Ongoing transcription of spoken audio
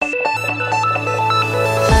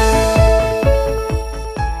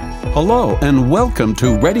Hello and welcome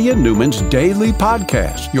to Reddy Neumann's Daily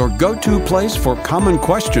Podcast, your go-to place for common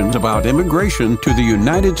questions about immigration to the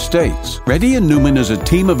United States. Reddy Neumann is a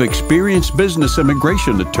team of experienced business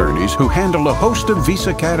immigration attorneys who handle a host of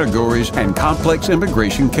visa categories and complex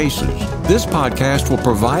immigration cases. This podcast will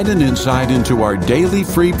provide an insight into our daily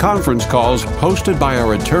free conference calls hosted by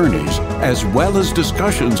our attorneys, as well as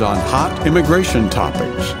discussions on hot immigration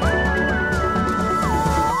topics.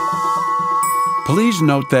 Please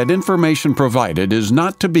note that information provided is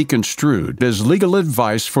not to be construed as legal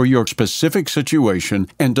advice for your specific situation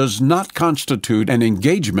and does not constitute an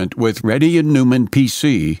engagement with Reddy Neumann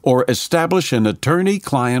PC or establish an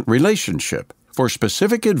attorney-client relationship. For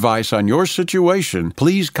specific advice on your situation,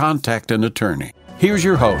 please contact an attorney. Here's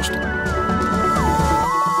your host.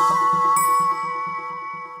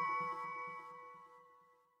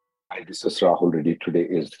 Hi, this is Rahul Reddy. Today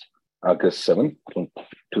is August 7th,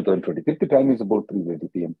 2023. The time is about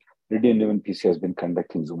 3:30 p.m. Reddy Neumann PC has been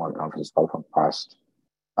conducting Zoom conference call for the past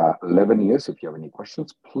 11 years. If you have any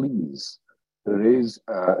questions, please raise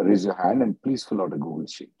your hand and please fill out a Google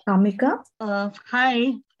Sheet. Amika?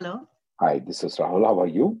 Hi. Hello. Hi, this is Rahul. How are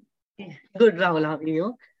you? Good, Rahul. How are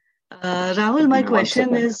you? Rahul, my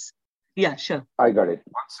question is... Yeah, sure. I got it.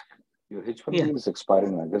 1 second. Your H1B is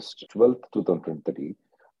expiring August 12th, 2023.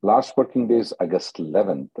 Last working day is August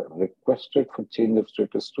 11th. Requested for change of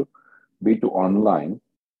status to B2 online.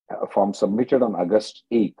 Form submitted on August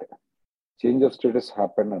 8th. Change of status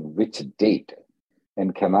happened on which date?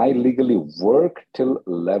 And can I legally work till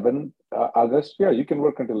 11 August? Yeah, you can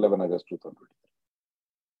work until 11 August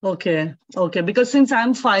 2023. Okay. Because since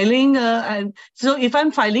I'm filing, so if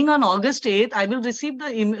I'm filing on August 8th, I will receive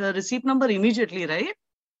the receipt number immediately, right?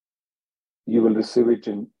 You will receive it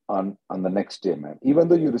on the next day, ma'am. Even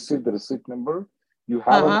though you receive the receipt number, you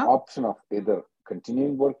have an option of either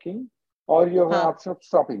continuing working or you have an option of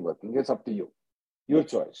stopping working. It's up to you. Your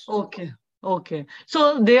choice. Okay.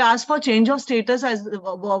 So they ask for change of status as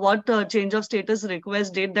what change of status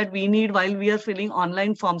request date that we need while we are filling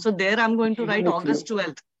online form. So there I'm going to write August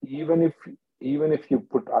 12th. Even if you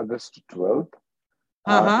put August 12th,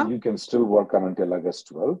 you can still work on until August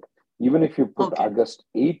 12th. Even if you put August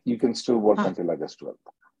 8th, you can still work until August 12th.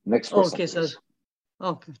 Next person. Okay, sir.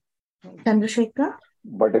 Okay. Chandrasekhar?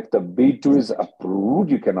 But if the B2 is approved,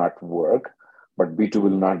 you cannot work. But B2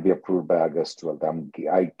 will not be approved by August 12th.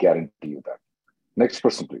 I guarantee you that. Next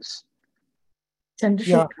person, please.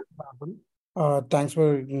 Chandrasekhar? Yeah. Thanks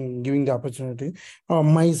for giving the opportunity.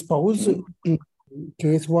 My spouse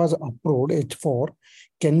case was approved, H4.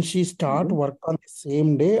 Can she start work on the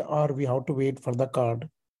same day or we have to wait for the card?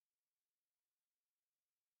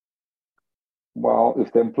 Well,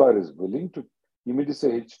 if the employer is willing to, you mean to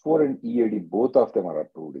say H4 and EAD, both of them are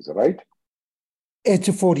approved, is that right?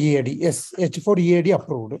 H4 EAD, yes. H4 EAD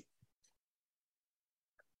approved.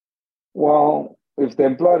 Well, if the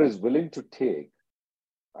employer is willing to take,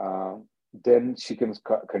 then she can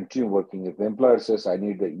continue working. If the employer says, I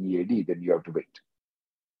need the EAD, then you have to wait.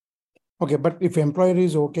 Okay, but if employer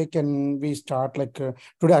is okay, can we start like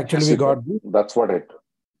today? Actually, we got... That's what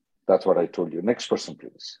I told you. Next person,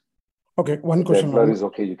 please. Okay, one question. If the employer is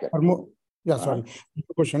okay, you can. Sorry.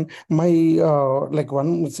 Question. My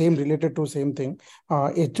one same related to same thing.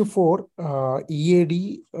 H4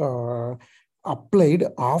 EAD applied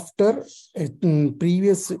after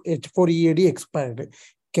previous H4 EAD expired.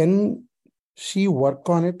 Can she work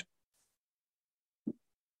on it?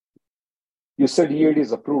 You said EAD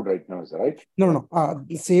is approved right now, is that right? No.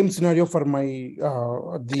 Same scenario for my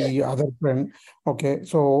the other friend. Okay,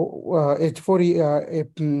 so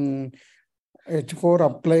H4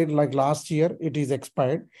 applied like last year, it is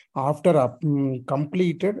expired. After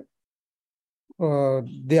completed,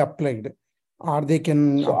 they applied. Or they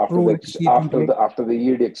can approve after the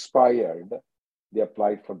EAD expired, they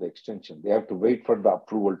applied for the extension. They have to wait for the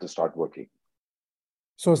approval to start working.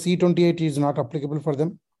 So C28 is not applicable for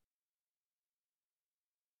them?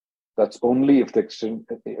 That's only if the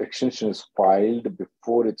extension is filed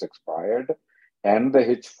before it's expired and the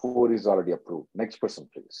H4 is already approved. Next person,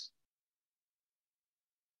 please.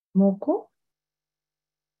 Moko?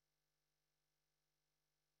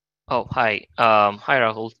 Oh, hi. Hi,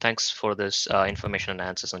 Rahul. Thanks for this information and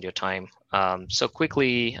answers on your time. So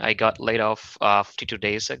quickly, I got laid off 52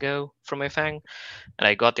 days ago from my FANG, and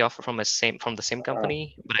I got the offer from the same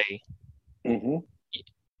company, but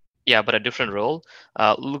but a different role.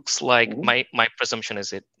 Looks like my presumption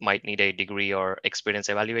is it might need a degree or experience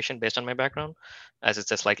evaluation based on my background, as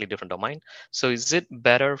it's a slightly different domain. So is it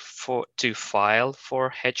better to file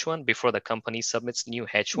for H1 before the company submits new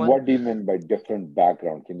H1? What do you mean by different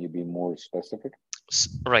background? Can you be more specific?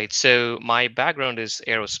 Right. So my background is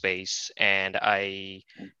aerospace, and I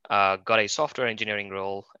got a software engineering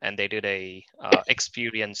role, and they did a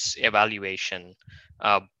experience evaluation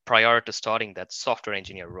prior to starting that software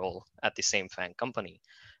engineer role at the same FANG company.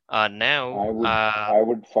 Now, I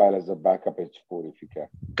would file as a backup H4 if you can.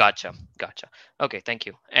 Gotcha. Okay, thank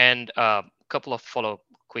you. And a couple of follow-up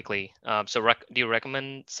quickly. So do you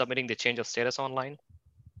recommend submitting the change of status online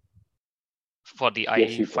for the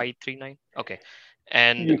Yes, you can. I-539? Okay.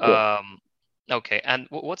 And You can. okay. And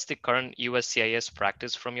what's the current USCIS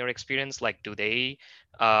practice from your experience? Like, do they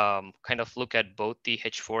kind of look at both the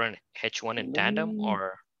H4 and H1 in tandem,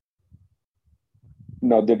 or?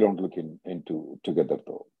 No, they don't look into together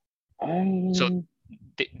though. So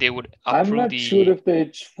they would I'm approve not sure if the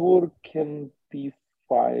H4 can be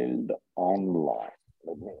filed online.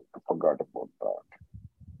 I forgot about that.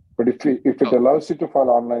 But if it allows you to file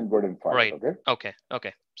online, go ahead and file right. it, okay?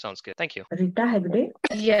 Okay. Sounds good. Thank you. Rita Hegde.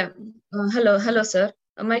 Yeah. Hello, sir.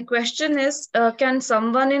 My question is, can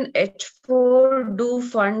someone in H4 do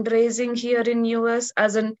fundraising here in US,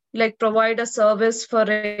 as in like provide a service for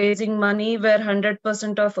raising money where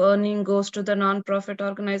 100% of earning goes to the nonprofit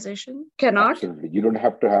organization? Cannot? Absolutely. You don't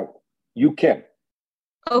have to have, you can.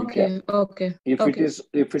 Okay. If it is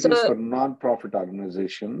for non-profit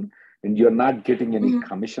organization and you're not getting any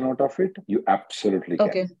commission out of it, you absolutely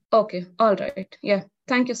can. Okay. All right. Yeah.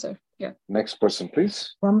 Thank you, sir. Yeah. Next person,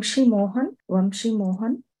 please. Vamshi Mohan.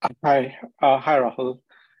 Hi, Rahul.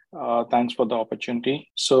 Thanks for the opportunity.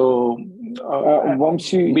 So,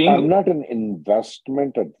 Vamshi, I'm not an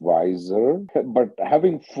investment advisor, but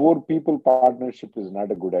having 4 people partnership is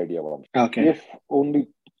not a good idea, Vamshi. Okay. If only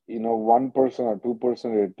 1 person or 2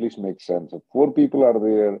 person, it at least makes sense. If 4 people are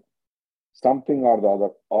there, something or the other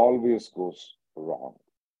always goes wrong.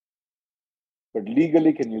 But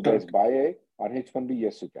legally, can you guys buy a on H1B?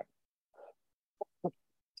 Yes, you can.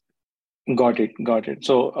 Got it.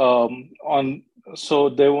 So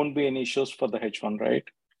there won't be any issues for the H1, right?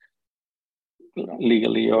 No.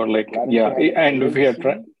 Legally or like, yeah. And if we are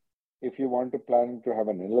trying, if you want to plan to have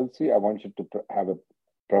an LLC, I want you to have a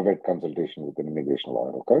private consultation with an immigration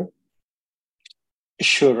lawyer. Okay.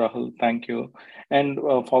 Sure, Rahul. Thank you. And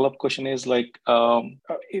follow-up question is like,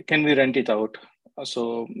 can we rent it out?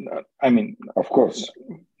 So, of course.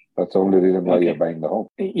 That's the only reason why you're buying the home.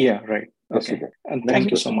 Yeah, right. Yes, okay. And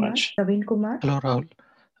thank you so much. Praveen Kumar. Hello, Rahul.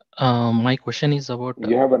 My question is about...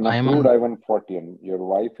 You have an approved I-140 and your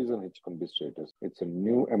wife is on H-1B status. It's a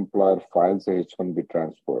new employer files a H-1B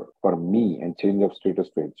transfer for me and change of status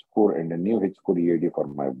to H-4 and a new H-4 EAD for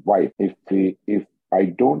my wife. If I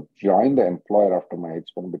don't join the employer after my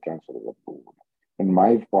H-1B transfer is approved and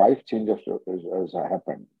my wife change of status has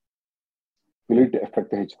happened, will it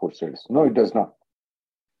affect the H-4 status? No, it does not.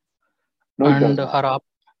 No, it does not.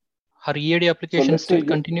 Her EAD application still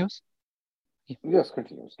continues? Yes,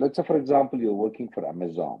 continues. Let's say, for example, you're working for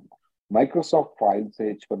Amazon. Microsoft files a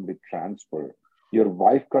H-1B transfer. Your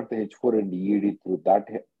wife got the H-4 and EAD through that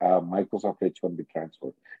Microsoft H-1B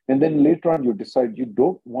transfer. And then later on, you decide you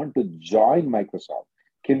don't want to join Microsoft.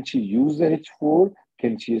 Can she use the H-4?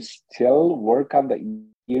 Can she still work on the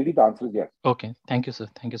EAD? The answer is yes. Okay. Thank you, sir.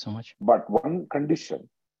 Thank you so much. But one condition,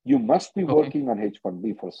 you must be working on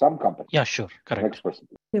H-1B for some company. Yeah, sure. Correct. Next person.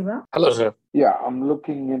 Shiva. Hello, sir. Yeah, I'm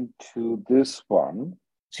looking into this one.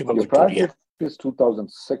 Shiva Your Victoria. project is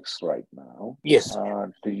 2006 right now. Yes.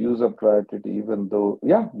 To use a priority, even though,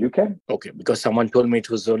 yeah, you can. Okay, because someone told me it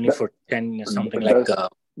was only for 10, something like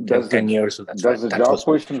 10 years. So that's does right. the job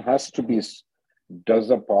position has to be? Does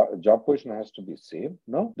the job position has to be same?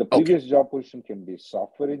 No, the previous job position can be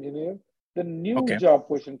software engineer. The new job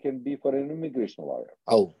position can be for an immigration lawyer.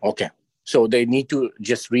 Oh, okay. So they need to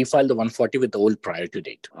just refile the 140 with the old priority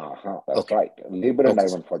date. That's right. Labor and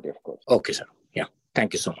I-140, of course. Okay, sir. Yeah.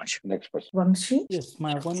 Thank you so much. Next person. Vamshi. Yes,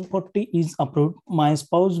 my 140 is approved. My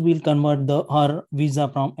spouse will convert her visa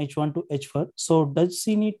from H1 to H4. So does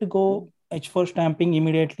she need to go H4 stamping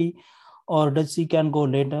immediately, or does she can go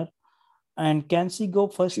later? And can she go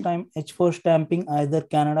first time H4 stamping either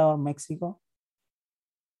Canada or Mexico?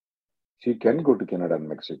 She can go to Canada and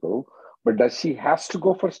Mexico, but does she has to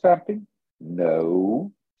go for stamping?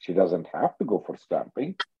 No, she doesn't have to go for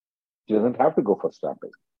stamping. She doesn't have to go for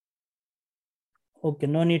stamping. Okay,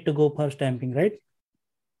 no need to go for stamping, right?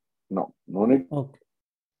 No need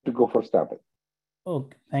to go for stamping.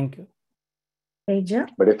 Okay, thank you. Teja.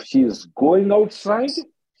 But if she is going outside,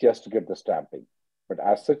 she has to get the stamping. But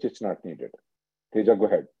as such, it's not needed. Teja, go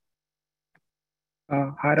ahead.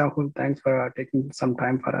 Hi, Rahul. Thanks for taking some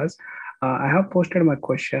time for us. I have posted my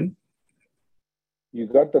question. You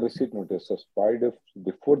got the receipt notices filed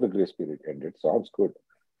before the grace period ended. Sounds good.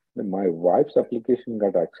 My wife's application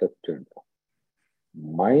got accepted.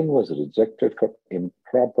 Mine was rejected for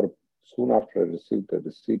improper soon after I received the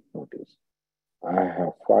receipt notice. I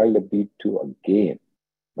have filed a B2 again,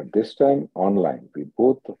 but this time online. We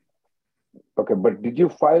both. Okay, but did you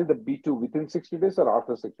file the B2 within 60 days or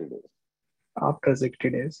after 60 days? After 60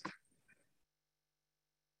 days.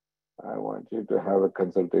 I want you to have a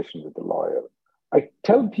consultation with a lawyer. I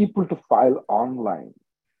tell people to file online.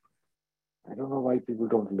 I don't know why people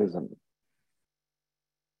don't listen.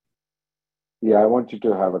 Yeah, I want you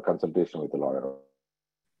to have a consultation with a lawyer.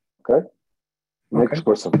 Okay? Next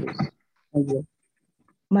person, please. Thank you.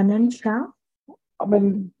 Manan Shah. I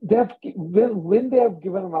mean, they have, when they have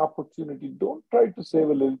given an opportunity, don't try to save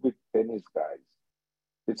a little bit pennies, guys.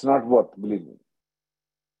 It's not worth, believe me.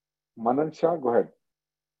 Manan Shah, go ahead.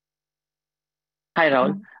 Hi,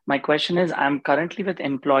 Rahul. My question is, I'm currently with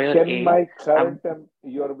employer A.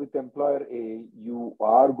 You're with employer A, you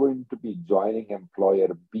are going to be joining employer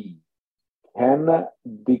B. Can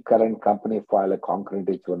the current company file a concurrent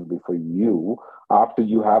H-1B for you after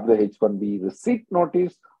you have the H-1B receipt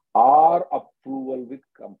notice or approval with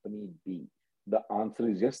company B? The answer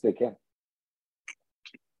is yes, they can.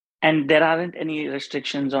 And there aren't any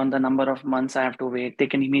restrictions on the number of months I have to wait. They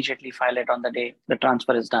can immediately file it on the day the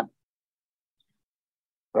transfer is done.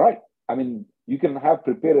 Right. I mean, you can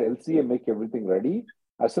prepare a LCA, make everything ready.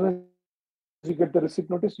 As soon as you get the receipt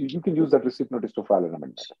notice, you can use that receipt notice to file an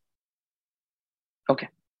amendment. Okay.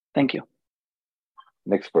 Thank you.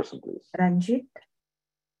 Next person, please. Ranjit.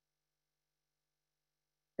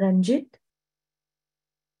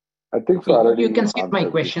 I think so already. You can skip my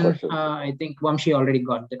question. I think Vamshi already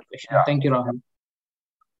got that question. Yeah. Thank you, Rahul.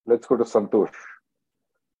 Let's go to Santosh.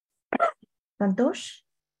 Santosh?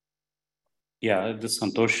 Yeah, this is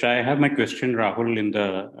Santosh. I have my question, Rahul, in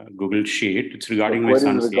the Google Sheet. It's regarding my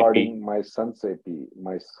son's AP. My son's AP.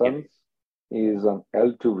 My son's is on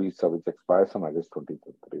L2 visa, which expires on August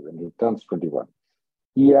 2023 when he turns 21.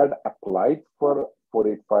 He had applied for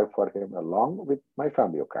 485 for him along with my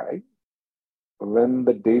family, okay? When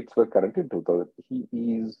the dates were correct in 2000, he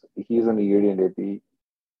is an EAD and AP,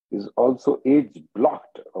 is also age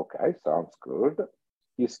blocked. Okay, sounds good.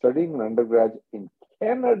 He's studying an undergrad in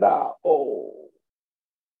Canada. Oh,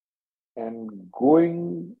 and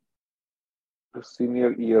going to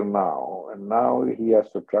senior year now, and now he has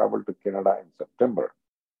to travel to Canada in September.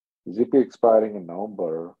 His EP expiring in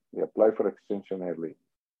November. We apply for extension early.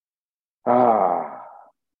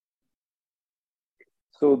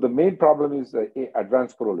 So the main problem is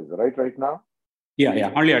advanced parole, is right now?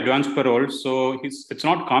 Yeah, only advanced parole. So it's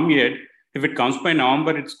not come yet. If it comes by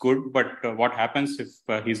November, it's good. But what happens if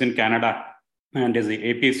he's in Canada and his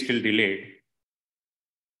AP is still delayed?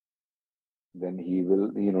 Then he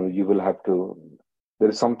will, you will have to, there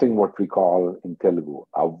is something what we call in Telugu,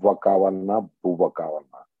 avva kavalna, buvva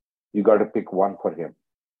kavalna. You got to pick one for him.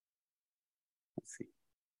 Let's see.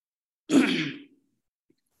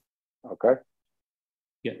 Okay.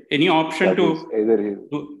 Yeah. Any option to either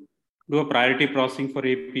do a priority processing for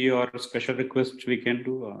AP or special request we can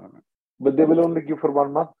do? But they will only give for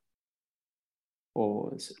 1 month.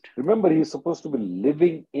 Oh, is it? Remember, he's supposed to be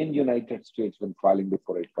living in United States when filing the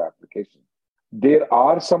 485 application. There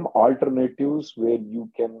are some alternatives where you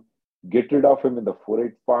can get rid of him in the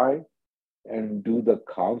 485 and do the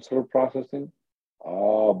consular processing.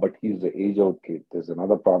 But he's the age out kid. There's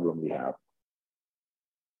another problem we have.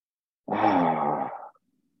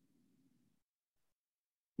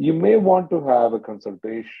 You may want to have a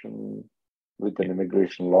consultation with an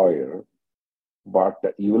immigration lawyer, but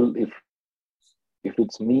you will, if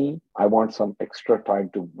it's me, I want some extra time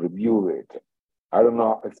to review it. I don't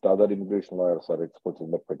know if the other immigration lawyers are experts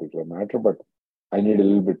in that particular matter, but I need a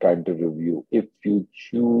little bit of time to review. If you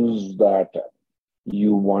choose that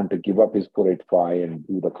you want to give up his 485 and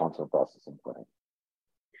do the consular processing for him.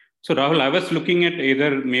 So Rahul, I was looking at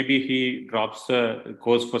either maybe he drops a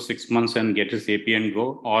course for 6 months and get his AP and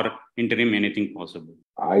go, or interim, anything possible.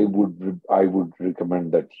 I would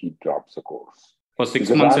recommend that he drops a course. For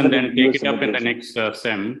 6 months and then take it up in the next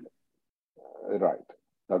SEM. Right.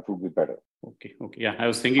 That would be better. Okay. Yeah, I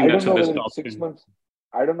was thinking that's the best option. 6 months.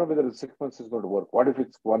 I don't know whether 6 months is going to work. What if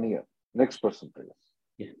it's 1 year? Next person, please.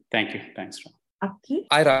 Yeah. Thank you. Thanks, Aki?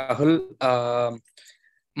 Hi, Rahul.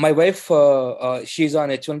 My wife, she's on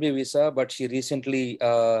H-1B visa, but she recently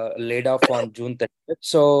laid off on June 30th.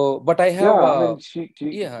 So, but I have...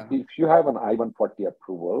 if you have an I-140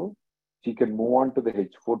 approval, she can move on to the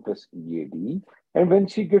H-4 plus EAD. And when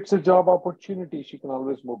she gets a job opportunity, she can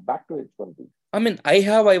always move back to H-1B. I mean, I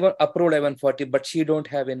have approved I-140, but she don't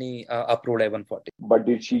have any approved I-140. But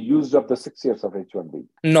did she use up the 6 years of H-1B?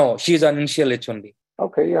 No, she's on initial H-1B.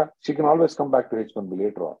 Okay, yeah. She can always come back to H1B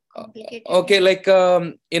later on. Okay, like,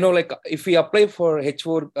 like if we apply for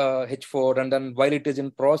H4 and then while it is in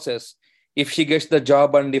process, if she gets the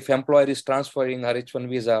job and if employer is transferring her H1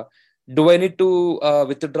 visa, do I need to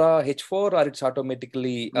withdraw H4 or it's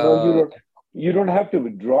automatically? No, you don't have to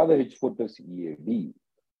withdraw the H4 plus EAD.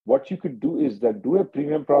 What you could do is that do a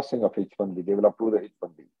premium processing of H1B. They will approve the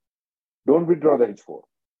H1B. Don't withdraw the H4.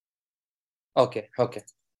 Okay.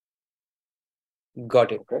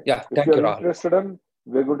 Got it. Okay. Yeah. If Thank you're you, Rahul. interested in,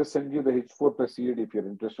 we're going to send you the H4 plus EAD if you're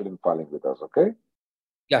interested in filing with us. Okay.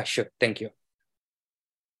 Yeah, sure. Thank you.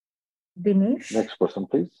 Dinesh. Next person,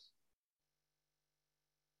 please.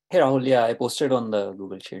 Hey Rahul, yeah, I posted on the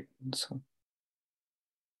Google Sheet. So.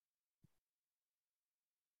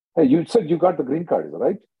 Hey, you said you got the green card, is that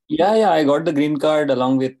right? Yeah, I got the green card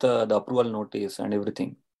along with the approval notice and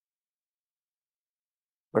everything.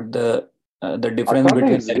 But the difference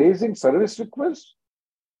between is raising service request.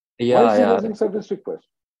 Yeah, Why is he raising service request?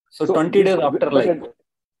 So 20 days after,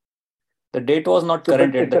 the date was not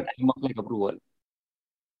current at the time of approval.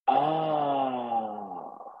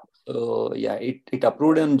 So yeah, it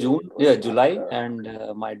approved in July, and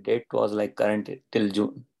my date was current till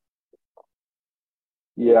June.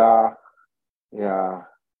 Yeah,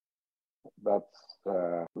 that's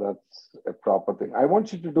a proper thing. I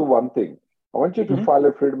want you to do one thing. I want you to file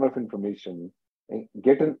a Freedom of Information and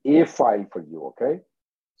get an A file for you, okay?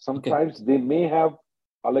 Sometimes they may have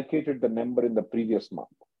allocated the number in the previous month.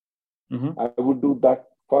 I would do that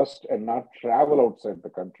first and not travel outside the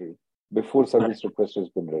country before service request has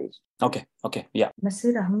been raised. Okay, yeah.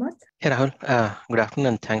 Nasir Ahmad. Hey Rahul, good afternoon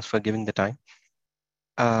and thanks for giving the time.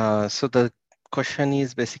 So the question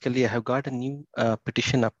is basically I have got a new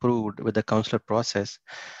petition approved with the consular process.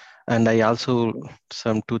 And I also,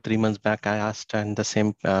 some 2-3 months back, I asked in the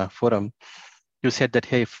same forum, you said that,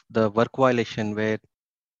 hey, if the work violation where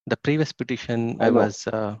the previous petition I was...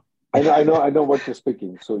 I know what you're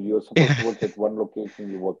speaking. So you're supposed to work at one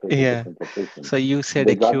location, you work at a different location. So you said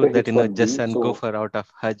acute that, just and go for out of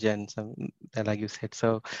Hajj and some, like you said.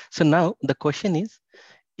 So now the question is,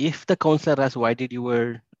 if the counselor asked, why did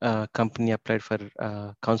your company applied for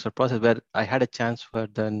consular process, where I had a chance for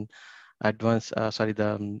the advance,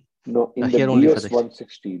 No, in the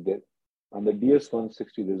DS-160, on the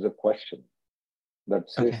DS-160, there's a question that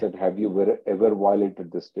says that have you ever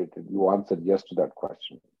violated the state? You answered yes to that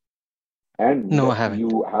question. And no, I haven't.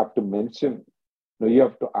 You have to mention, no, you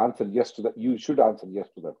have to answer yes to that. You should answer yes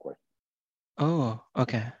to that question. Oh,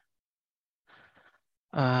 okay.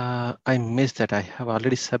 I missed that. I have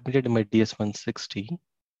already submitted my DS-160.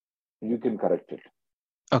 You can correct it.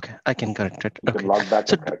 Okay, I can correct it. You can log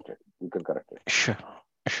back and correct it. You can correct it. Sure.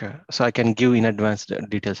 So I can give in advance the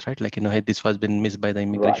details, right? Hey, this was been missed by the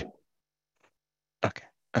immigration. Right.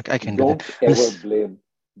 Okay, I can do that.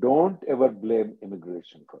 Don't ever blame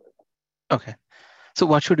immigration for it. Okay. So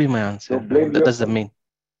what should be my answer? Don't blame yourself. That's the main.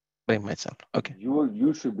 Blame myself. Okay.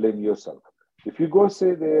 You should blame yourself. If you go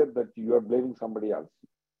say there that you are blaming somebody else,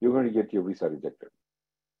 you're going to get your visa rejected.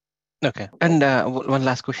 Okay. And one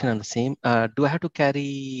last question on the same. Do I have to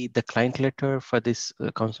carry the client letter for this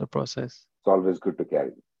consular process? It's always good to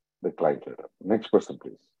carry the client letter. Next person,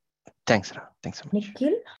 please. Thanks, Ra. Thanks so much.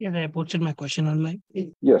 Nikhil? Yeah, I posted my question online.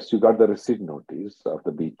 Yes, you got the receipt notice of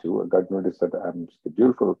the B2. I got notice that I'm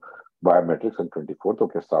scheduled for biometrics on 24th.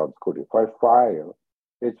 Okay, sounds good. If I file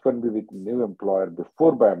H1B with new employer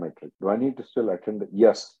before biometric, do I need to still attend?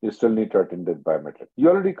 Yes, you still need to attend the biometric. You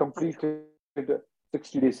already completed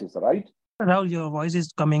 60 days, right? Rahul, your voice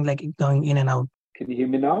is coming going in and out. Can you hear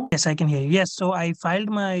me now? Yes, I can hear you. Yes, so I filed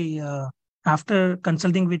my, after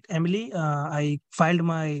consulting with Emily, I filed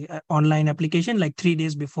my online application 3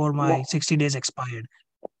 days before my 60 days expired.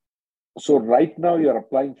 So right now you're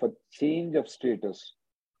applying for change of status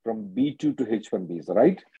from B2 to H1Bs,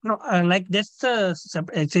 right? No, that's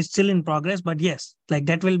it's still in progress, but yes,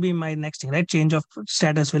 that will be my next thing, right? Change of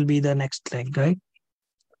status will be the next thing, right?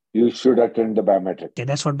 You should attend the biometric. Okay,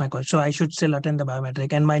 that's what my question. So I should still attend the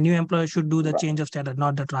biometric, and my new employer should do the change of status,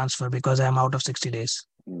 not the transfer, because I'm out of 60 days.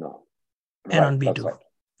 No. And on B2. Right.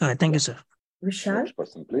 All right, thank you, sir. Vishal? Next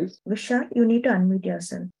person, please. Vishal, you need to unmute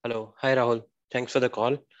yourself. Hello. Hi, Rahul. Thanks for the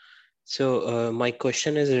call. So my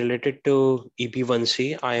question is related to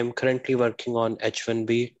EB1C. I am currently working on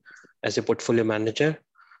H1B as a portfolio manager.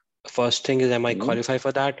 First thing is, am I qualified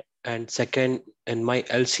for that? And second, in my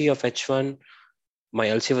LC of H1, my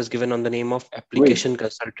LC was given on the name of application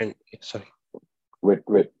consultant. Sorry.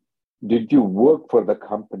 Wait. Did you work for the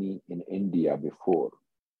company in India before?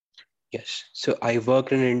 Yes. So I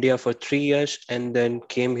worked in India for 3 years and then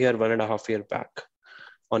came here 1.5 years back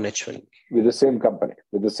on H1B. With the same company?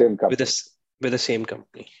 With the same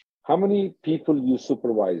company. How many people you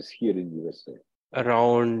supervise here in USA?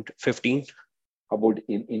 Around 15. How about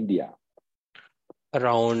in India?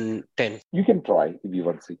 Around 10. You can try if you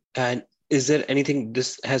want to see. And is there anything,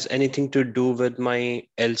 this has anything to do with my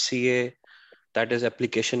LCA, that is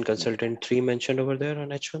application consultant 3 mentioned over there on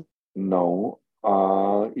H1? No,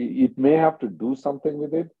 it may have to do something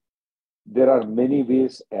with it. There are many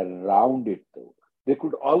ways around it though. They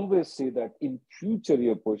could always say that in future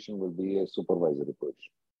your position will be a supervisory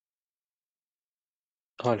position.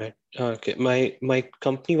 All right. Okay. My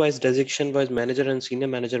company-wise designation was manager and senior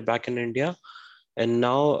manager back in India. And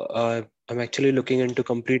now I'm actually looking into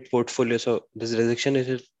complete portfolio. So this designation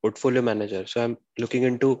is portfolio manager. So I'm looking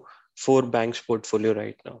into 4 banks portfolio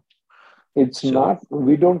right now. It's not,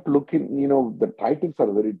 we don't look in, the titles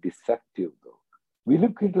are very deceptive though. We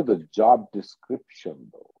look into the job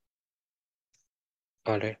description though.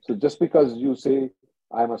 All right. So just because you say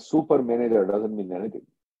I'm a super manager doesn't mean anything.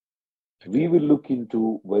 Okay. We will look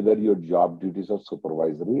into whether your job duties are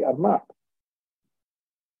supervisory or not.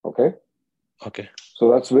 Okay? Okay.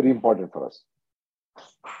 So that's very important for us.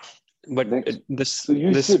 But Next. this, so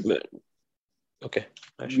you this, should, okay.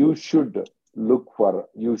 You should look for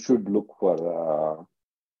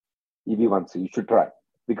EB1C. You should try.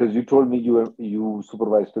 Because you told me you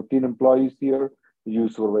supervise 15 employees here, you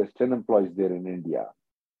supervise 10 employees there in India.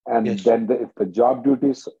 And yes. then if the job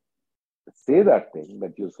duties say that thing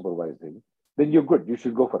that you're supervising, then you're good. You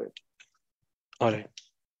should go for it. All right.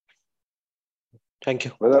 Thank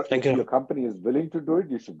you. If your company is willing to do it,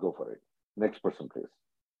 you should go for it. Next person, please.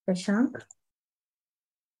 Prashant.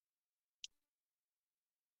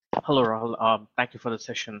 Hello, Rahul. Thank you for the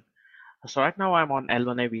session. So right now I'm on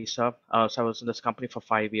L1A visa. So I was in this company for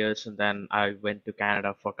 5 years, and then I went to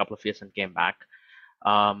Canada for a couple of years and came back.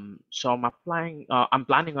 So I'm applying. I'm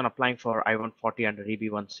planning on applying for I-140 under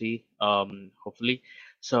EB1C, hopefully.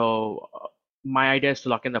 So my idea is to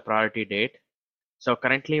lock in the priority date. So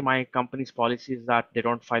currently my company's policy is that they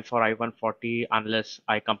don't file for I-140 unless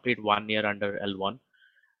I complete 1 year under L1.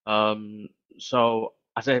 So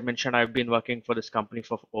as I mentioned, I've been working for this company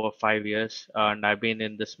for over 5 years, and I've been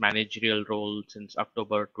in this managerial role since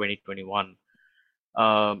October 2021.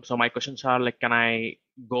 So my questions are like, can I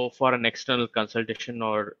go for an external consultation,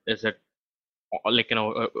 or is it like,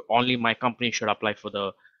 only my company should apply for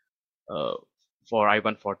the for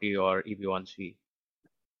I-140 or EB1C?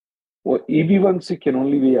 Well, EB1C can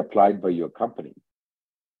only be applied by your company.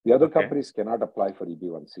 The other companies cannot apply for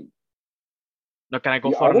EB1C. No, can I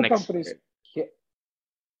go for an companies?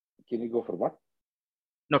 Can you go for what?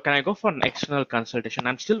 No, can I go for an external consultation?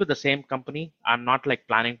 I'm still with the same company. I'm not like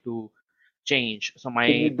planning to change. So my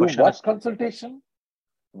can you do question what is, consultation?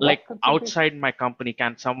 Like outside my company,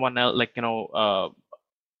 can someone else, like,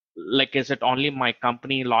 like, is it only my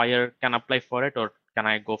company lawyer can apply for it, or can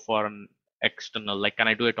I go for an external? Like, can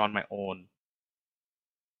I do it on my own?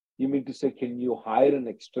 You mean to say, can you hire an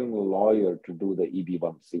external lawyer to do the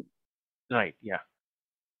EB1C? Right, yeah.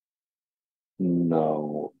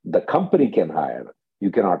 No, the company can hire.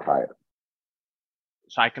 You cannot hire.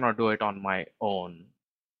 So I cannot do it on my own.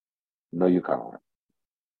 No, you cannot.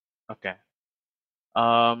 Okay.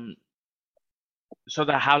 So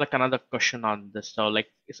I have like another question on this. So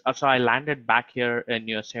like, so I landed back here in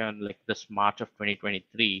USA on like this March of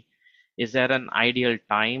 2023. Is there an ideal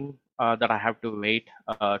time that I have to wait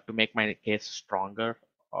to make my case stronger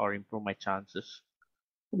or improve my chances?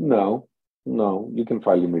 No, you can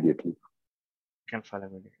file immediately. Can file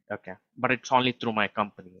immediately. Okay, but it's only through my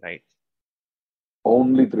company, right?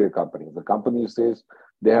 Only through a company. If the company says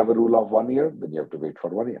they have a rule of 1 year, then you have to wait for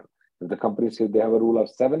 1 year. If the company says they have a rule of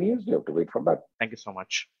 7 years, you have to wait for that. Thank you so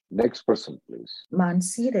much. Next person, please.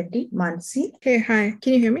 Mansi Reddy. Mansi. Hey, hi.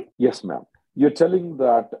 Can you hear me? Yes, ma'am. You're telling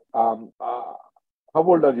that, how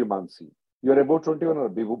old are you, Mansi? You're above 21 or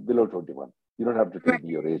below 21? You don't have to tell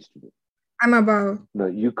me your age to me. I'm above. No,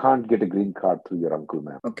 you can't get a green card through your uncle,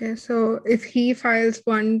 ma'am. Okay, so if he files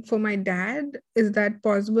one for my dad, is that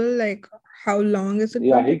possible? Like, how long is it?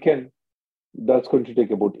 Yeah, he can. That's going to take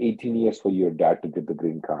about 18 years for your dad to get the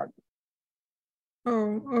green card.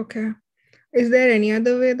 Oh, okay. Is there any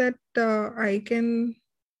other way that I can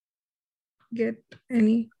get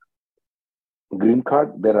any green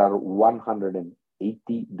card? There are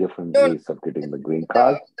 180 different ways of getting the green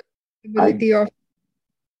card. Possibility of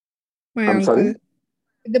my I'm uncle. sorry?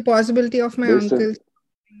 The possibility of my There's uncle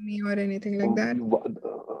me or anything like that.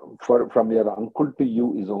 From your uncle to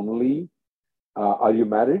you is only. Are you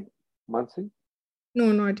married, Mansi?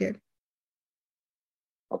 No, not yet.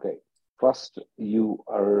 Okay. First,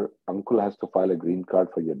 uncle has to file a green card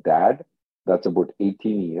for your dad. That's about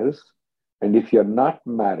 18 years. And if you're not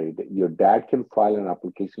married, your dad can file an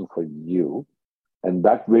application for you. And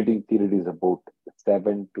that waiting period is about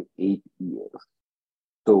 7 to 8 years.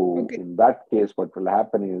 So in that case, what will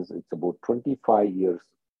happen is it's about 25 years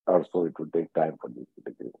or so it will take time for you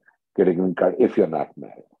to get a green card if you're not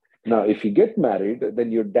married. Now, if you get married,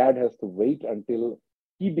 then your dad has to wait until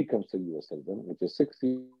he becomes a US citizen, which is 6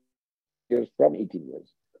 years from 18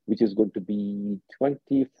 years, which is going to be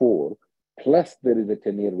 24. Plus, there is a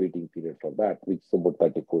 10-year waiting period for that, which is about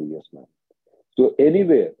 34 years now. So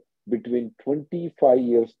anywhere between 25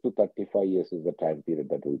 years to 35 years is the time period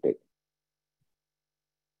that will take.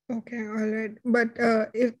 Okay, all right. But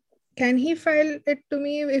can he file it to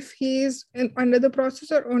me if he is under the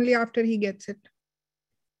process or only after he gets it?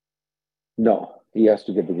 No, he has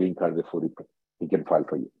to get the green card before he can file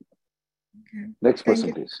for you. Okay. Next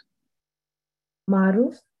person, please.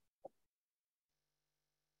 Maruf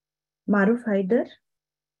Haider.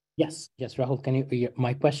 Yes, Rahul, can you,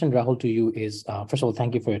 my question, Rahul, to you is, first of all,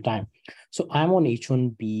 thank you for your time. So I'm on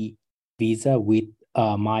H-1B visa with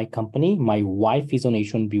my company. My wife is on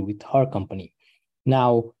H-1B with her company.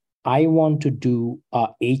 Now, I want to do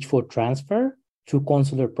H-4 transfer through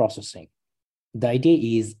consular processing. The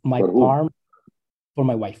idea is my PARM for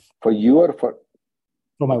my wife. For you or for?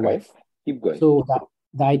 For my wife. Keep going. So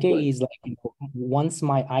the idea is like, once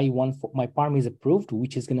my I-1, my PARM is approved,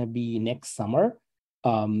 which is going to be next summer,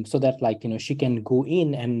 so that she can go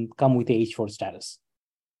in and come with a H-4 status.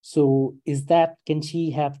 So can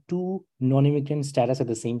she have two non-immigrant status at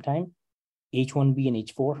the same time, H-1B and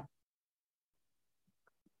H-4?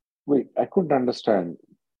 Wait, I couldn't understand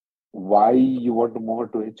why you want to move her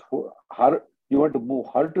to H-4. You want to move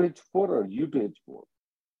her to H-4 or you to H-4?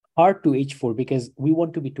 Her to H-4 because we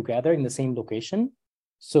want to be together in the same location.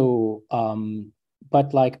 So,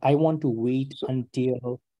 but I want to wait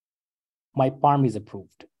until my PARM is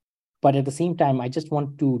approved. But at the same time, I just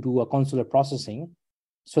want to do a consular processing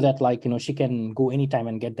so that she can go anytime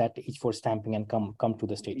and get that H-4 stamping and come to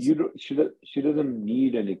the States. She doesn't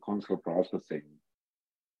need any consular processing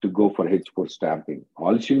to go for H-4 stamping.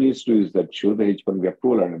 All she needs to do is that show the H-1B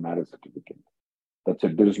approval and a marriage certificate. That's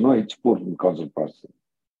it. There is no H-4 in consular processing.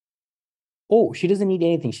 Oh, she doesn't need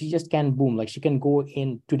anything. She just can boom. She can go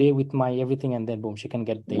in today with my everything and then boom, she can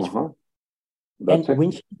get the H-4. That's and it.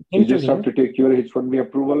 when You just have to take your H-1B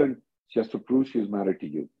approval and she has to prove she's married to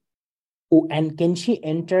you. Oh, and can she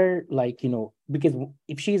enter because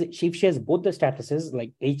if she has both the statuses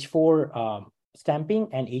like H-4 stamping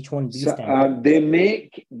and H-1B stamping? They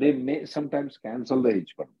may sometimes cancel the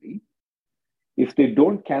H-1B. If they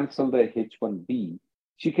don't cancel the H-1B,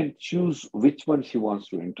 she can choose which one she wants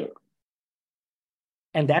to enter.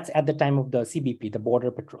 And that's at the time of the CBP, the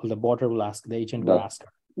border patrol. The border will ask, the agent will ask her.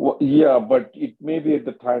 Well, yeah, but it may be at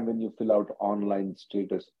the time when you fill out online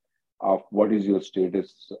status of what is your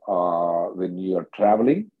status when you are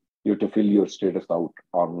traveling. You have to fill your status out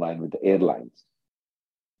online with the airlines.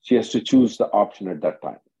 She has to choose the option at that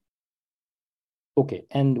time. Okay,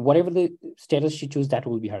 and whatever the status she chooses, that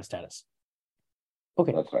will be her status.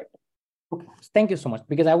 Okay, that's right. Okay, thank you so much.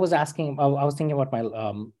 Because I was thinking about my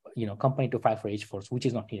company to file for H-4s, which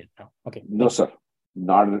is not needed now. Okay. No, sir,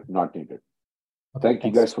 not needed. Okay, thank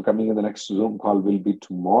you guys for coming in. The next Zoom call will be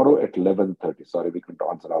tomorrow at 11:30. Sorry, we couldn't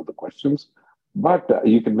answer all the questions, but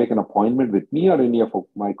you can make an appointment with me or any of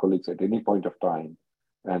my colleagues at any point of time,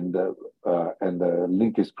 and the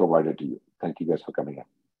link is provided to you. Thank you guys for coming in.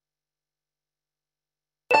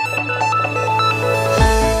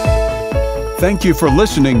 Thank you for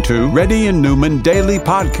listening to Reddy Neumann Daily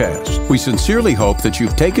Podcast. We sincerely hope that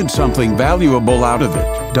you've taken something valuable out of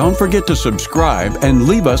it. Don't forget to subscribe and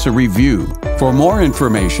leave us a review. For more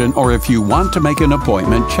information or if you want to make an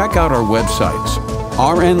appointment, check out our websites,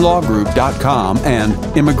 rnlawgroup.com and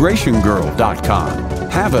immigrationgirl.com.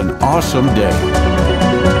 Have an awesome day.